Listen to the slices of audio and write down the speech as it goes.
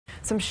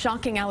Some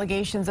shocking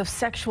allegations of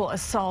sexual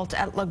assault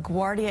at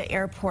LaGuardia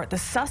Airport. The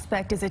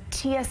suspect is a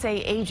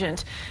TSA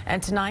agent,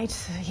 and tonight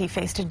he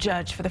faced a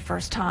judge for the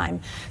first time.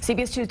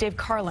 CBS 2's Dave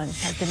Carlin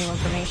has the new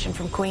information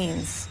from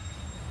Queens.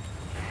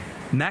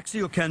 Maxie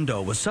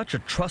Oquendo was such a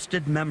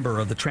trusted member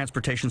of the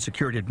Transportation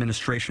Security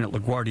Administration at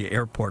LaGuardia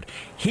Airport.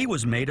 He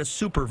was made a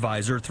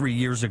supervisor 3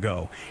 years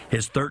ago.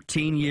 His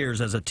 13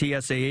 years as a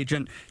TSA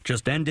agent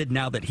just ended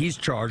now that he's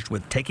charged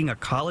with taking a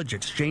college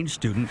exchange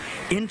student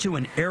into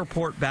an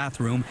airport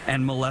bathroom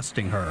and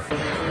molesting her.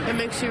 It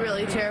makes you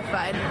really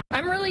terrified.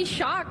 I'm really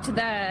shocked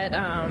that,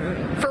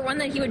 for one,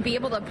 that he would be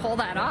able to pull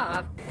that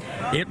off.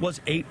 It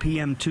was 8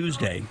 p.m.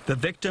 Tuesday. The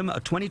victim, a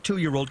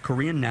 22-year-old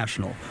Korean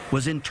national,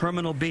 was in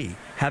Terminal B,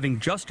 having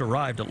just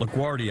arrived at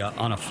LaGuardia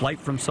on a flight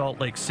from Salt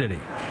Lake City.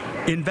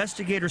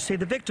 Investigators say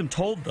the victim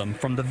told them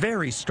from the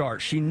very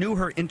start she knew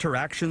her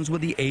interactions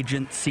with the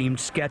agent seemed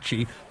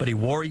sketchy, but he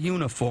wore a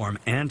uniform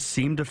and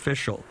seemed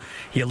official.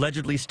 He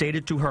allegedly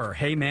stated to her,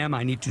 "Hey, ma'am,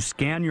 I need to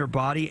scan your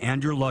body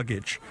and your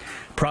luggage."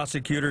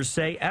 Prosecutors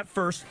say at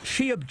first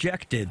she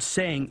objected,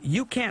 saying,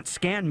 "You can't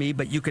scan me,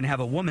 but you can have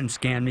a woman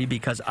scan me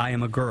because I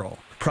am a girl."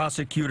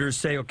 Prosecutors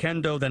say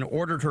Oquendo then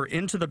ordered her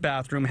into the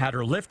bathroom, had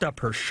her lift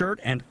up her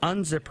shirt and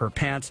unzip her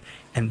pants,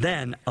 and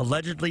then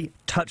allegedly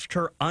touched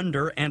her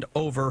under and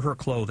over her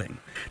clothing.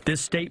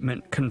 This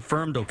statement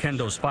confirmed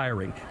Oquendo's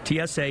firing.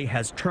 TSA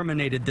has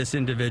terminated this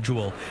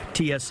individual.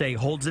 TSA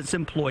holds its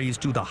employees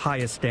to the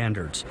highest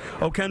standards.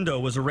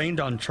 Oquendo was arraigned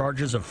on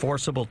charges of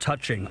forcible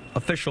touching,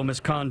 official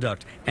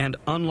misconduct, and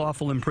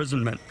unlawful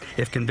imprisonment.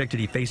 If convicted,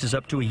 he faces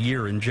up to a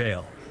year in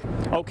jail.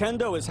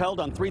 Oquendo is held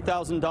on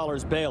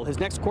 $3,000 bail. His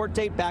next court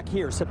date back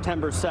here,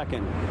 September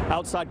 2nd.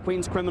 Outside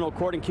Queens Criminal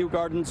Court in Kew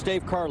Gardens,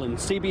 Dave Carlin,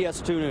 CBS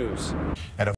 2 News.